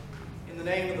In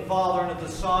the name of the Father, and of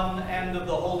the Son, and of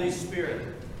the Holy Spirit.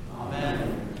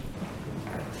 Amen.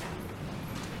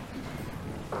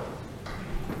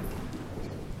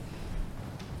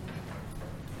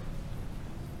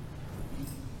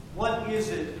 What is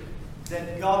it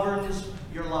that governs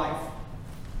your life?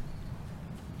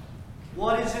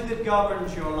 What is it that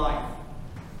governs your life?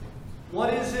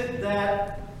 What is it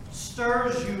that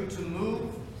stirs you to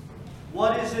move?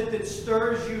 What is it that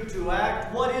stirs you to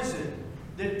act? What is it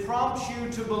that prompts you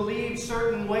to believe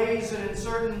certain ways and in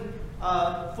certain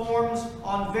forms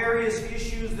on various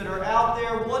issues that are out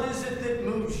there? What is it that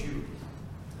moves you?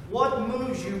 What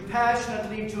moves you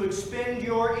passionately to expend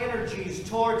your energies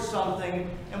towards something?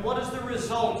 And what is the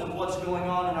result of what's going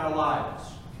on in our lives?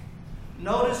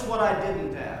 Notice what I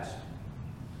didn't ask.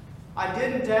 I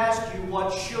didn't ask you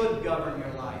what should govern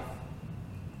your life,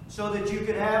 so that you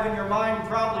could have in your mind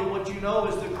probably what you know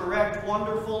is the correct,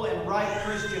 wonderful, and right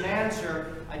Christian answer.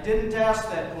 I didn't ask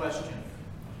that question.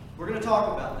 We're going to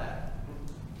talk about that.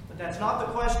 But that's not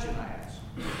the question I asked.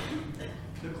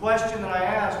 The question that I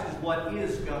asked is, what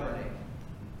is governing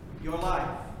your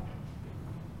life?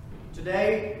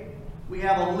 Today, we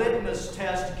have a litmus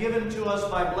test given to us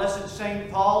by Blessed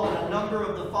St. Paul and a number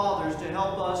of the fathers to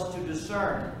help us to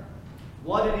discern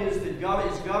what it is that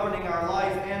is governing our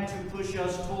life and to push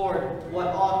us toward what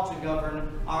ought to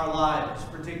govern our lives,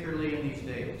 particularly in these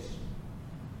days.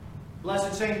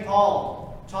 Blessed St.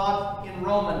 Paul taught in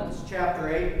Romans chapter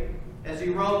 8, as he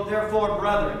wrote, "Therefore,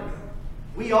 brethren,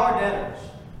 we are debtors,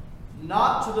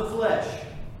 not to the flesh,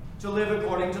 to live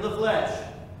according to the flesh.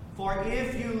 For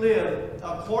if you live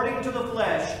according to the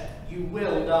flesh, you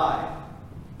will die.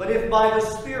 But if by the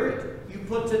Spirit you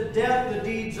put to death the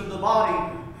deeds of the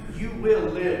body, you will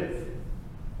live.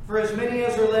 For as many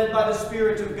as are led by the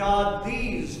Spirit of God,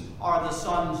 these are the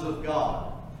sons of God.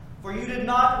 For you did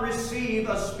not receive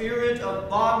a spirit of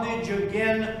bondage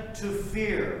again to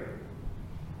fear,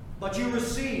 but you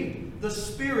received the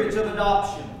Spirit of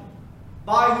adoption,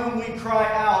 by whom we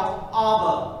cry out,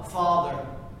 Abba, Father."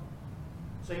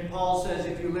 St. Paul says,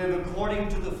 if you live according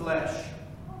to the flesh,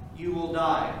 you will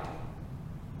die.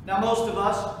 Now, most of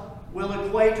us will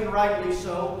equate, and rightly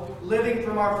so, living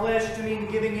from our flesh to mean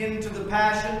giving in to the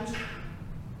passions,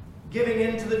 giving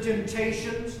in to the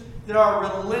temptations that are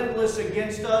relentless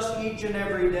against us each and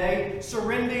every day,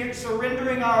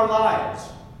 surrendering our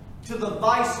lives to the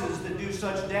vices that do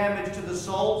such damage to the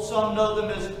soul. Some know them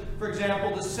as, for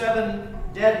example, the 7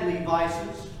 deadly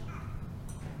vices.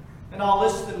 And I'll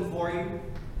list them for you.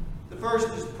 The first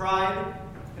is pride.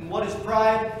 And what is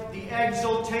pride? The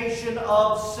exaltation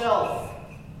of self.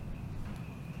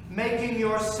 Making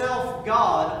yourself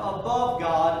God above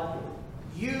God,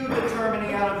 you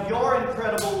determining out of your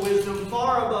incredible wisdom,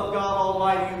 far above God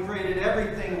Almighty, who created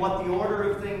everything, what the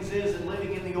order of things is, and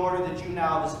living in the order that you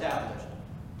now have established.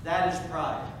 That is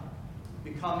pride.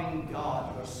 Becoming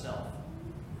God yourself.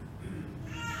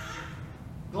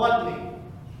 Gluttony.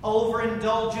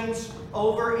 Overindulgence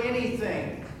over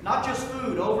anything. Not just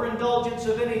food, overindulgence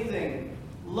of anything.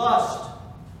 Lust.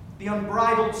 The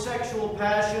unbridled sexual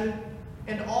passion.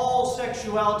 And all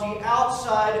sexuality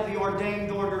outside of the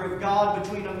ordained order of God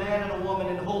between a man and a woman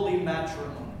in holy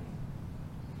matrimony.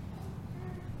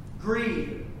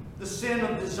 Greed, the sin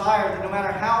of desire that no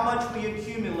matter how much we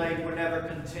accumulate, we're never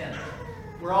content.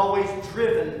 We're always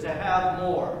driven to have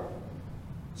more.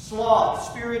 Sloth,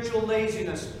 spiritual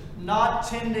laziness, not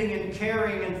tending and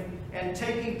caring and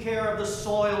taking care of the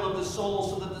soil of the soul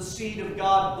so that the seed of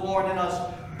God born in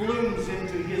us blooms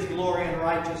into His glory and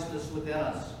righteousness within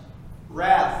us.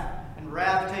 Wrath, and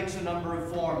wrath takes a number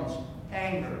of forms.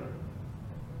 Anger,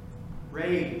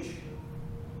 rage,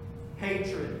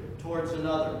 hatred towards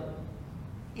another,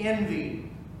 envy,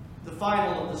 the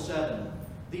final of the 7,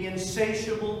 the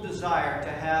insatiable desire to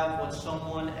have what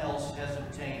someone else has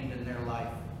obtained in their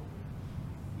life,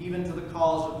 even to the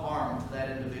cause of harm to that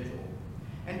individual.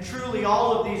 And truly,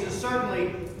 all of these is certainly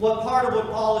what part of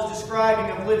what Paul is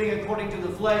describing of living according to the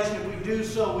flesh, and if we do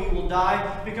so, we will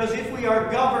die. Because if we are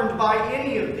governed by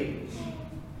any of these,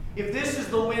 if this is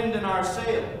the wind in our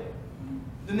sail,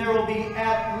 then there will be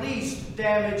at least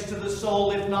damage to the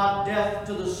soul, if not death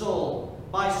to the soul,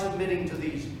 by submitting to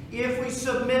these. If we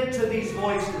submit to these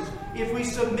voices, if we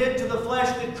submit to the flesh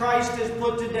that Christ has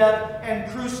put to death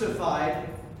and crucified,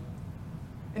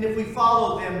 and if we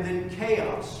follow them, then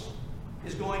chaos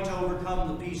is going to overcome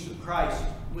the peace of Christ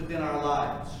within our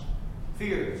lives.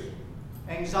 Fears,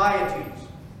 anxieties,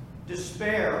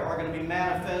 despair are going to be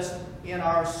manifest in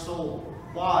our soul.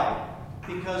 Why?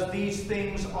 Because these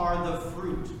things are the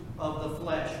fruit of the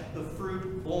flesh, the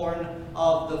fruit born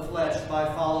of the flesh by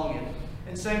following it.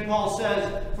 And St. Paul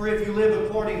says, for if you live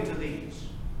according to these,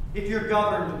 if you're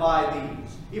governed by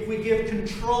these, if we give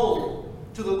control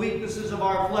to the weaknesses of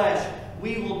our flesh,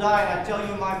 we will die. And I tell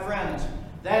you, my friends,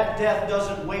 that death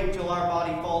doesn't wait till our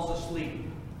body falls asleep.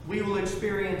 We will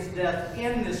experience death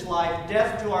in this life,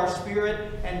 death to our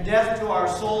spirit and death to our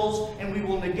souls, and we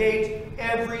will negate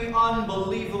every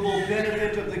unbelievable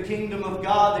benefit of the kingdom of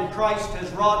God that Christ has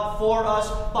wrought for us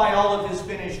by all of His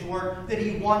finished work that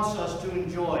He wants us to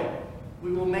enjoy.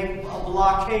 We will make a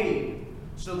blockade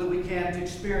so that we can't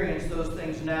experience those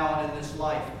things now and in this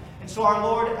life. And so our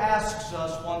Lord asks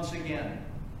us once again,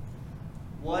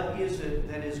 what is it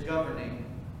that is governing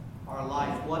our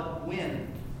life? What wind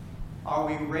are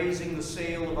we raising the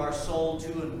sail of our soul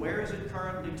to, and where is it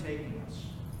currently taking us?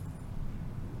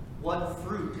 What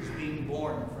fruit is being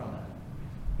born from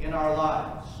it in our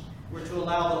lives? We're to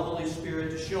allow the Holy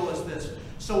Spirit to show us this.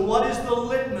 So what is the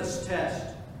litmus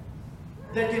test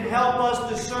that can help us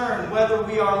discern whether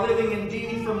we are living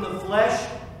indeed from the flesh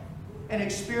and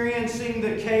experiencing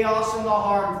the chaos and the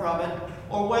harm from it,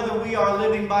 or whether we are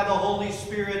living by the Holy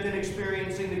Spirit and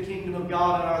experiencing the kingdom of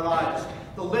God in our lives?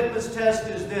 The litmus test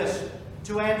is this,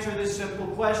 to answer this simple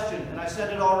question, and I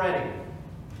said it already.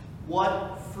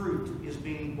 What fruit is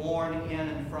being born in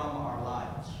and from our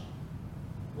lives?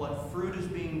 What fruit is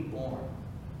being born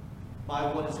by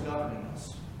what is governing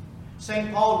us?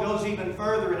 St. Paul goes even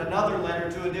further in another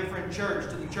letter to a different church,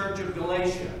 to the church of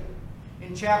Galatia.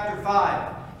 In chapter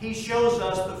 5, he shows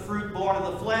us the fruit born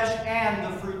of the flesh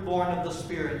and the fruit born of the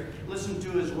Spirit. Listen to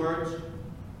his words.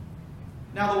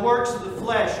 Now the works of the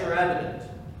flesh are evident.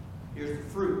 Here's the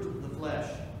fruit of the flesh.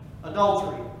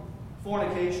 Adultery,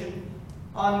 fornication,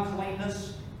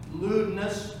 uncleanness,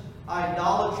 lewdness,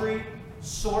 idolatry,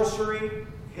 sorcery,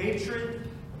 hatred,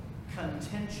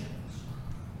 contentions,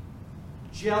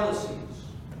 jealousies,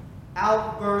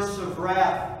 outbursts of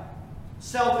wrath,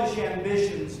 selfish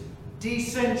ambitions,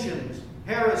 dissensions,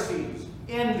 heresies,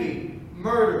 envy,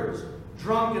 murders,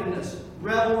 drunkenness,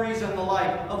 revelries, and the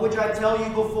like, of which I tell you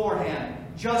beforehand,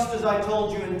 just as I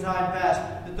told you in time past,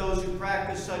 that those who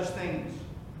practice such things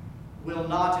will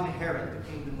not inherit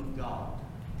the kingdom of God.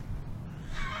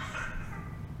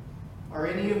 Are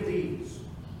any of these,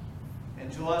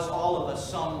 and to us, all of us,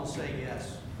 some will say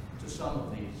yes to some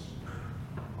of these,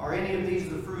 are any of these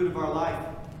the fruit of our life?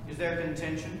 Is there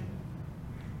contention?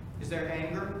 Is there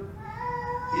anger?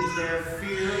 Is there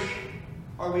fear?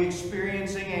 Are we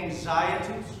experiencing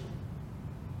anxieties?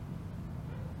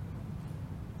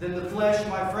 Then the flesh,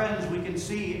 my friends, we can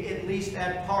see, at least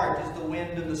at part, is the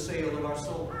wind and the sail of our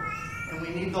soul. And we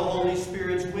need the Holy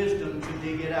Spirit's wisdom to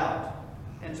dig it out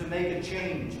and to make a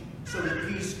change so that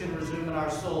peace can resume in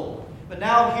our soul. But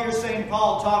now hear St.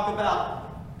 Paul talk about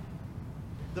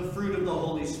the fruit of the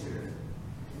Holy Spirit.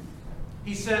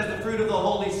 He says the fruit of the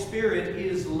Holy Spirit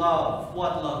is love.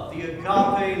 What love? The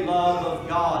agape love of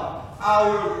God.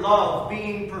 Our love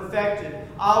being perfected.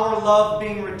 Our love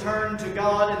being returned to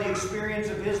God in the experience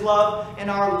of His love. And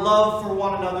our love for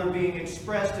one another being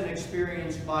expressed and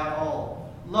experienced by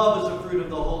all. Love is a fruit of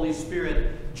the Holy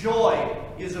Spirit. Joy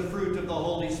is a fruit of the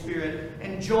Holy Spirit.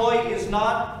 And joy does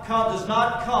not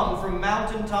come from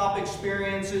mountaintop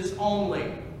experiences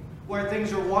only, where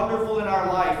things are wonderful in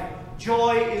our life.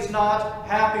 Joy is not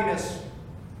happiness.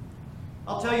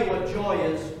 I'll tell you what joy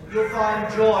is. You'll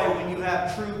find joy when you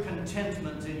have true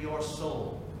contentment in your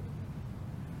soul.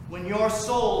 When your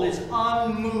soul is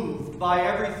unmoved by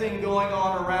everything going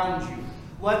on around you.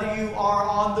 Whether you are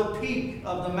on the peak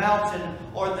of the mountain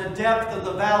or the depth of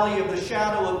the valley of the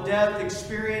shadow of death,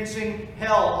 experiencing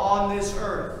hell on this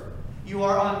earth, you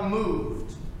are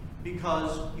unmoved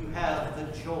because you have the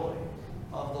joy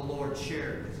of the Lord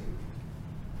shared with you.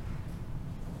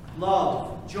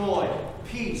 Love, joy,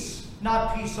 peace,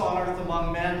 not peace on earth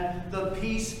among men, the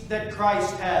peace that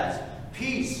Christ has.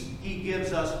 Peace He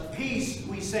gives us. Peace,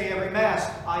 we say every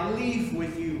Mass, I leave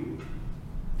with you.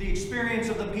 The experience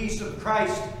of the peace of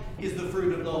Christ is the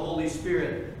fruit of the Holy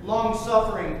Spirit.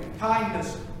 Long-suffering,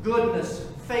 kindness, goodness,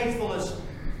 faithfulness,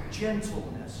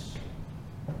 gentleness,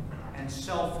 and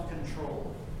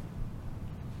self-control.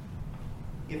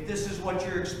 If this is what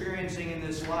you're experiencing in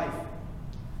this life,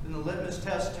 then the litmus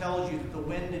test tells you that the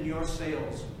wind in your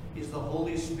sails is the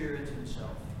Holy Spirit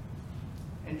Himself.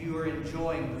 And you are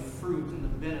enjoying the fruit and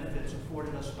the benefits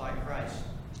afforded us by Christ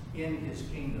in His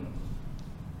kingdom.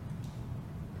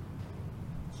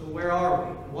 So where are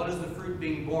we? What is the fruit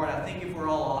being born? I think if we're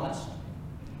all honest,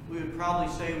 we would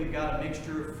probably say we've got a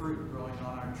mixture of fruit growing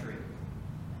on our tree.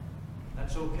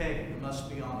 That's okay. We must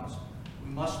be honest.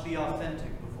 We must be authentic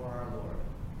before our Lord,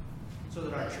 so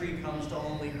that our tree comes to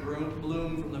only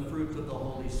bloom from the fruit of the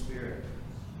Holy Spirit.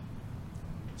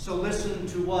 So listen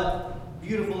to what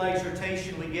beautiful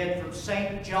exhortation we get from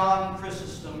St. John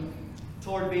Chrysostom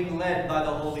toward being led by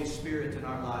the Holy Spirit in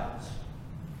our lives.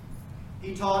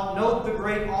 He taught, note the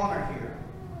great honor here.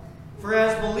 For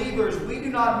as believers, we do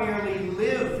not merely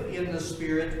live in the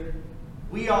Spirit,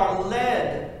 we are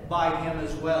led by Him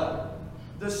as well.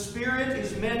 The Spirit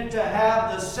is meant to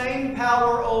have the same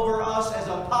power over us as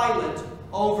a pilot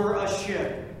over a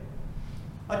ship,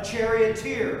 a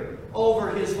charioteer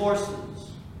over his horses.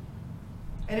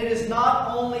 And it is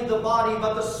not only the body,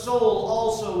 but the soul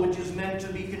also, which is meant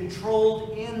to be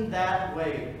controlled in that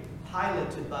way,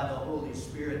 piloted by the Holy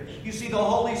Spirit. You see, the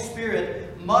Holy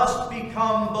Spirit must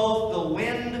become both the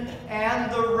wind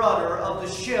and the rudder of the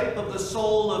ship of the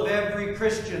soul of every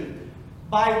Christian.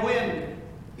 By wind,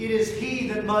 it is He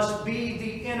that must be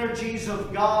the energies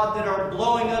of God that are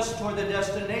blowing us toward the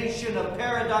destination of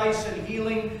paradise and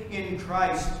healing in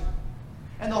Christ.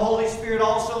 And the Holy Spirit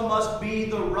also must be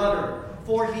the rudder,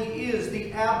 for He is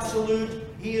the absolute,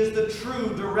 He is the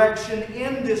true direction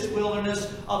in this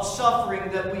wilderness of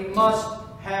suffering that we must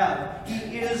have.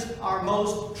 He is our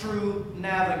most true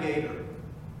navigator.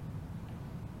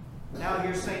 Now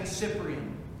here's St.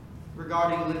 Cyprian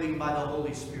regarding living by the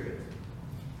Holy Spirit.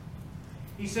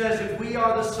 He says, if we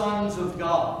are the sons of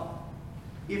God,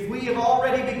 if we have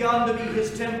already begun to be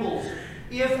His temples,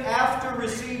 if after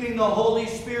receiving the Holy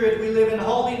Spirit we live in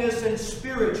holiness and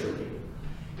spiritually,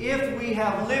 if we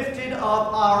have lifted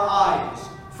up our eyes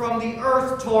from the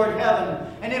earth toward heaven,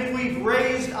 and if we've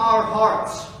raised our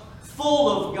hearts full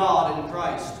of God in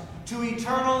Christ to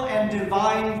eternal and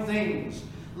divine things,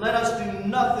 let us do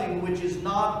nothing which is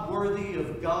not worthy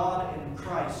of God and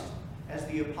Christ, as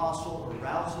the apostle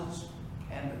arouses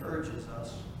and urges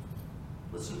us.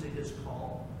 Listen to his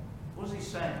call. What is he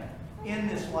saying? In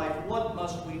this life, what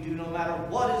must we do no matter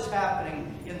what is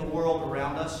happening in the world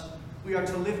around us? We are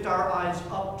to lift our eyes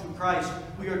up to Christ.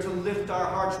 We are to lift our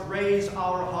hearts, raise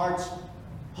our hearts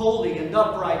holy and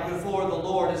upright before the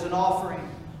Lord as an offering,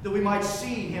 that we might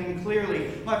see Him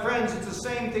clearly. My friends, it's the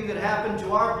same thing that happened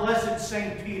to our blessed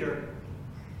St. Peter.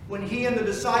 When he and the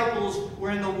disciples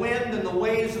were in the wind and the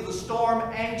waves of the storm,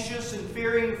 anxious and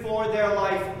fearing for their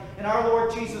life, and our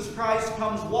Lord Jesus Christ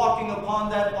comes walking upon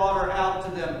that water out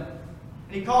to them.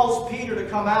 And He calls Peter to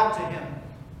come out to Him.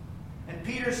 And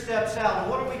Peter steps out. And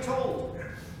what are we told?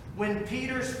 When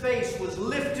Peter's face was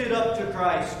lifted up to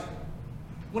Christ,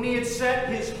 when he had set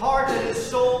his heart and his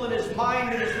soul and his mind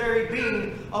and his very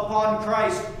being upon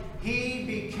Christ, he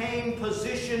became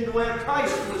positioned where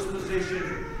Christ was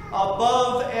positioned,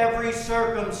 above every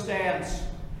circumstance.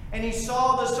 And he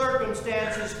saw the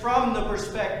circumstances from the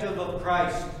perspective of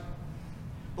Christ.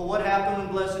 But what happened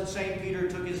when blessed St. Peter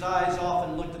took his eyes off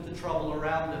and looked at the trouble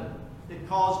around him? It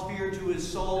caused fear to his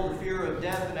soul, the fear of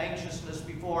death and anxiousness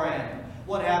beforehand.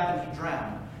 What happened? He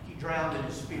drowned. He drowned in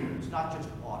his fears, not just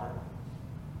water.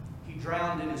 He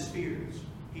drowned in his fears.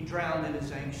 He drowned in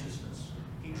his anxiousness.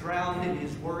 He drowned in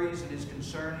his worries and his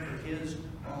concern for his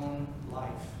own life.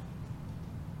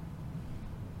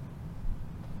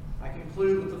 I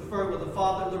conclude with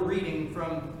the reading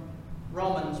from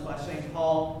Romans by St.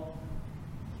 Paul,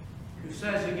 who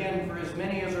says again, for as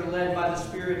many as are led by the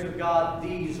Spirit of God,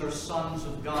 these are sons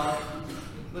of God.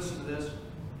 Listen to this.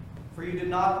 For you did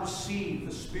not receive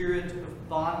the spirit of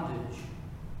bondage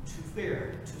to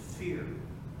fear,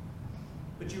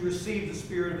 but you received the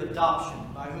spirit of adoption,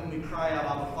 by whom we cry out,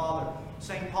 Abba, Father.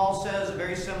 St. Paul says a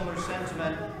very similar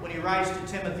sentiment when he writes to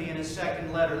Timothy in his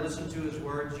second letter. Listen to his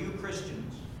words. You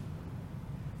Christians,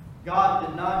 God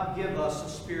did not give us a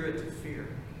spirit of fear,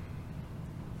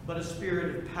 but a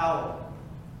spirit of power,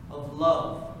 of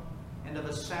love, and of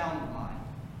a sound mind.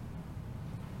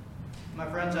 My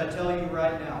friends, I tell you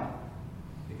right now,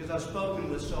 because I've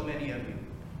spoken with so many of you,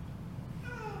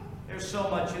 there's so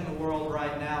much in the world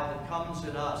right now that comes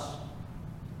at us,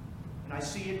 and I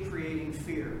see it creating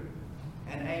fear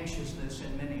and anxiousness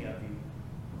in many of you.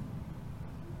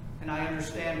 And I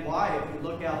understand why if you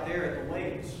look out there at the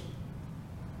waves.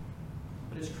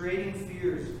 But it's creating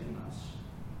fears in us.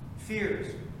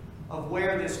 Fears of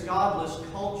where this godless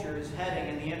culture is heading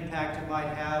and the impact it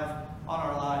might have on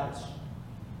our lives.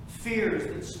 Fears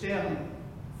that stem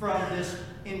from this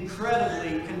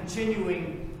incredibly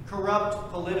continuing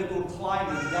corrupt political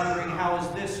climate, wondering how is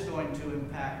this going to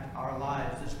impact our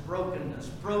lives, this brokenness,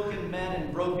 broken men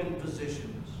in broken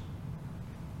positions.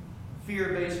 Fear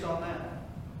based on that.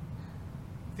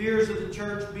 Fears of the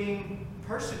church being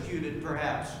persecuted,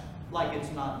 perhaps, like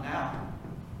it's not now.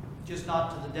 Just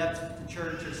not to the depths that the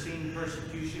church has seen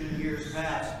persecution in years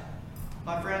past.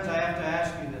 My friends, I have to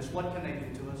ask you this. What can they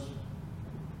do to us?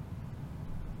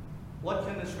 What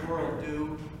can this world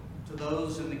do to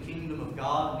those in the kingdom of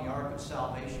God and the ark of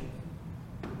salvation?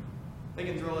 They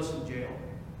can throw us in jail.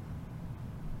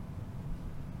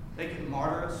 They can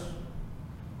martyr us.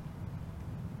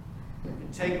 They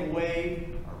can take away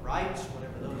our rights,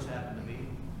 whatever those happen to be.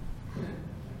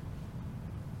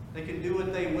 They can do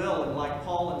what they will, and like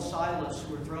Paul and Silas,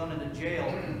 who were thrown into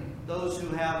jail, those who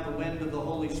have the wind of the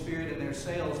Holy Spirit in their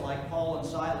sails, like Paul and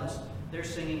Silas, they're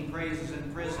singing praises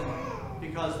in prison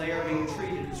because they are being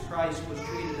treated as Christ was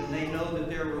treated, and they know that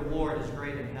their reward is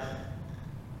great in heaven.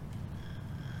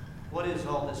 What is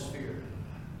all this fear?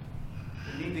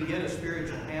 We need to get a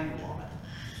spiritual handle on it.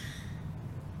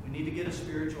 We need to get a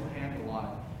spiritual handle on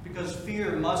it. Because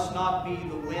fear must not be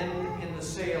the wind in the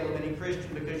sail of any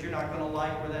Christian, because you're not going to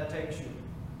like where that takes you.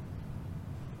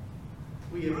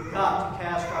 We have got to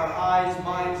cast our eyes,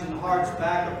 minds, and hearts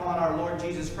back upon our Lord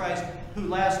Jesus Christ, who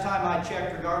last time I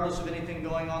checked, regardless of anything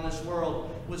going on in this world,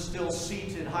 was still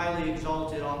seated, highly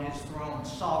exalted on his throne,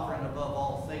 sovereign above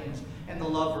all things, and the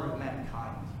lover of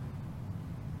mankind.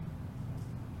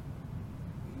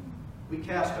 We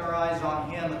cast our eyes on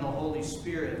him, and the Holy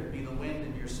Spirit will be the wind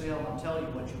in your sail, and I'll tell you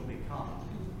what you'll become.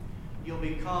 You'll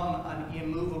become an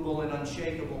immovable and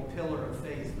unshakable pillar of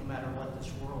faith, no matter what this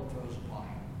world throws upon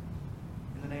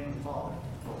you. In the name of the Father,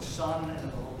 of the Son, and of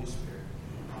the Holy Spirit.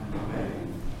 Amen.